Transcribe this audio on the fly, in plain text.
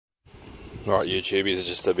Right, YouTubers, is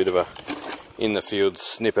just a bit of a in the field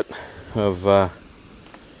snippet of the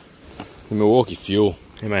Milwaukee Fuel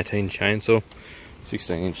m18 chainsaw,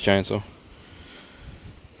 16-inch chainsaw.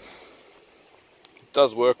 It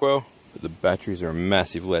does work well, but the batteries are a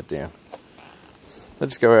massive letdown. They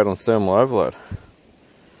just go out on thermal overload.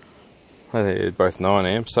 They're both 9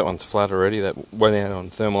 amps. That one's flat already. That went out on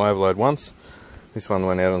thermal overload once. This one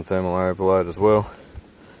went out on thermal overload as well.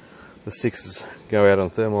 The 6s go out on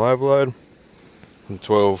thermal overload. And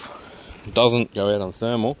 12 doesn't go out on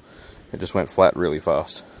thermal. It just went flat really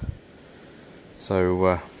fast. So,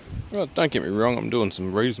 well, don't get me wrong, I'm doing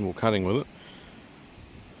some reasonable cutting with it.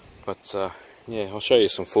 But, yeah, I'll show you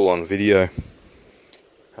some full-on video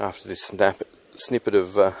after this snippet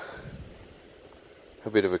of a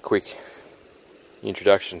bit of a quick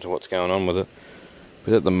introduction to what's going on with it.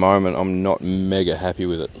 But at the moment, I'm not mega happy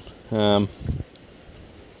with it.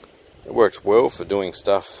 It works well for doing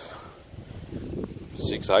stuff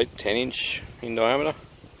 6, 8, 10 inch in diameter.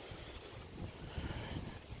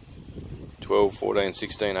 12, 14,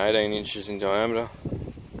 16, 18 inches in diameter.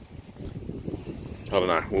 I don't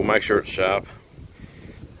know, we'll make sure it's sharp.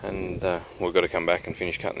 And we've got to come back and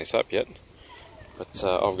finish cutting this up yet. But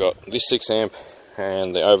I've got this 6 amp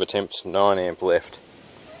and the over-temped 9 amp left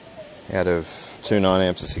out of 2 9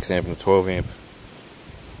 amps, a 6 amp and a 12 amp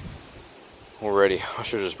already. I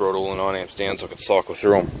should have just brought all the 9 amps down so I could cycle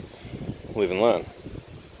through them, live and learn.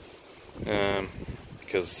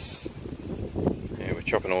 Because yeah, we're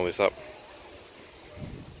chopping all this up.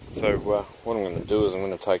 So what I'm going to do is I'm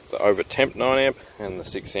going to take the over-temp 9 amp and the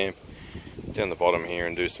 6 amp down the bottom here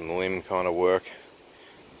and do some limb kind of work.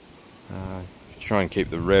 Try and keep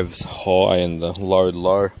the revs high and the load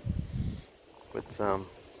low. But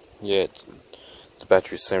yeah, the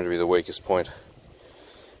batteries seem to be the weakest point,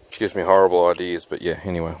 which gives me horrible ideas. But yeah,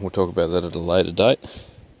 anyway, we'll talk about that at a later date,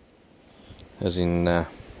 as in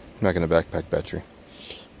making a backpack battery.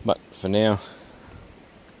 But for now,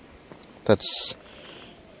 that's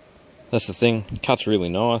the thing. It cuts really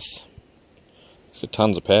nice. It's got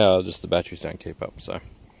tons of power, just the batteries don't keep up. So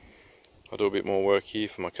I'll do a bit more work here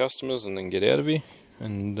for my customers and then get out of here,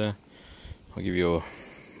 and I'll give you a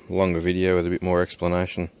longer video with a bit more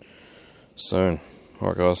explanation soon.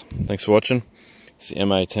 Alright guys, thanks for watching. It's the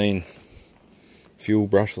M18 fuel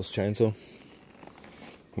brushless chainsaw.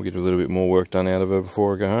 We'll get a little bit more work done out of her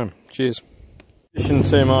before I go home. Cheers. In addition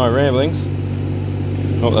to my ramblings,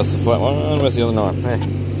 oh, that's the flat one. Where's the other 9? Hey.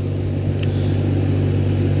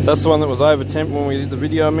 That's the one that was over temp when we did the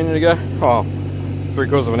video a minute ago. Oh,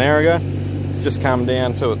 3/4 of an hour ago. It's just come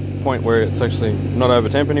down to a point where it's actually not over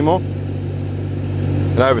temp anymore.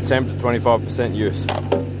 It over temped at 25% use.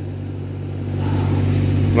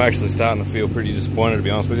 I'm actually starting to feel pretty disappointed, to be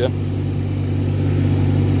honest with you.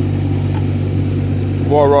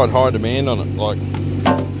 Why ride high demand on it? Like,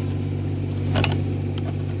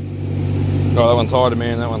 oh, that one's high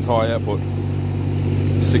demand, that one's high output.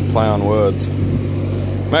 Sick play on words.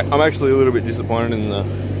 I'm actually a little bit disappointed in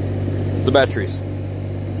the batteries.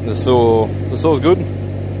 The saw's good.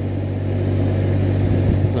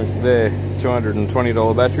 Look, they're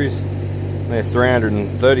 $220 batteries. They're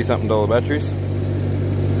 $330 something batteries.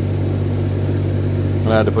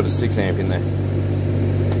 And I had to put a 6 amp in there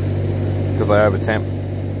because they over temp.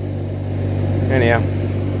 Anyhow,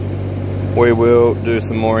 we will do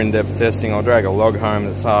some more in-depth testing. I'll drag a log home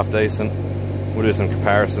that's half decent. We'll do some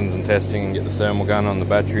comparisons and testing and get the thermal gun on the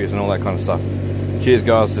batteries and all that kind of stuff. Cheers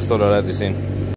guys, just thought I'd add this in.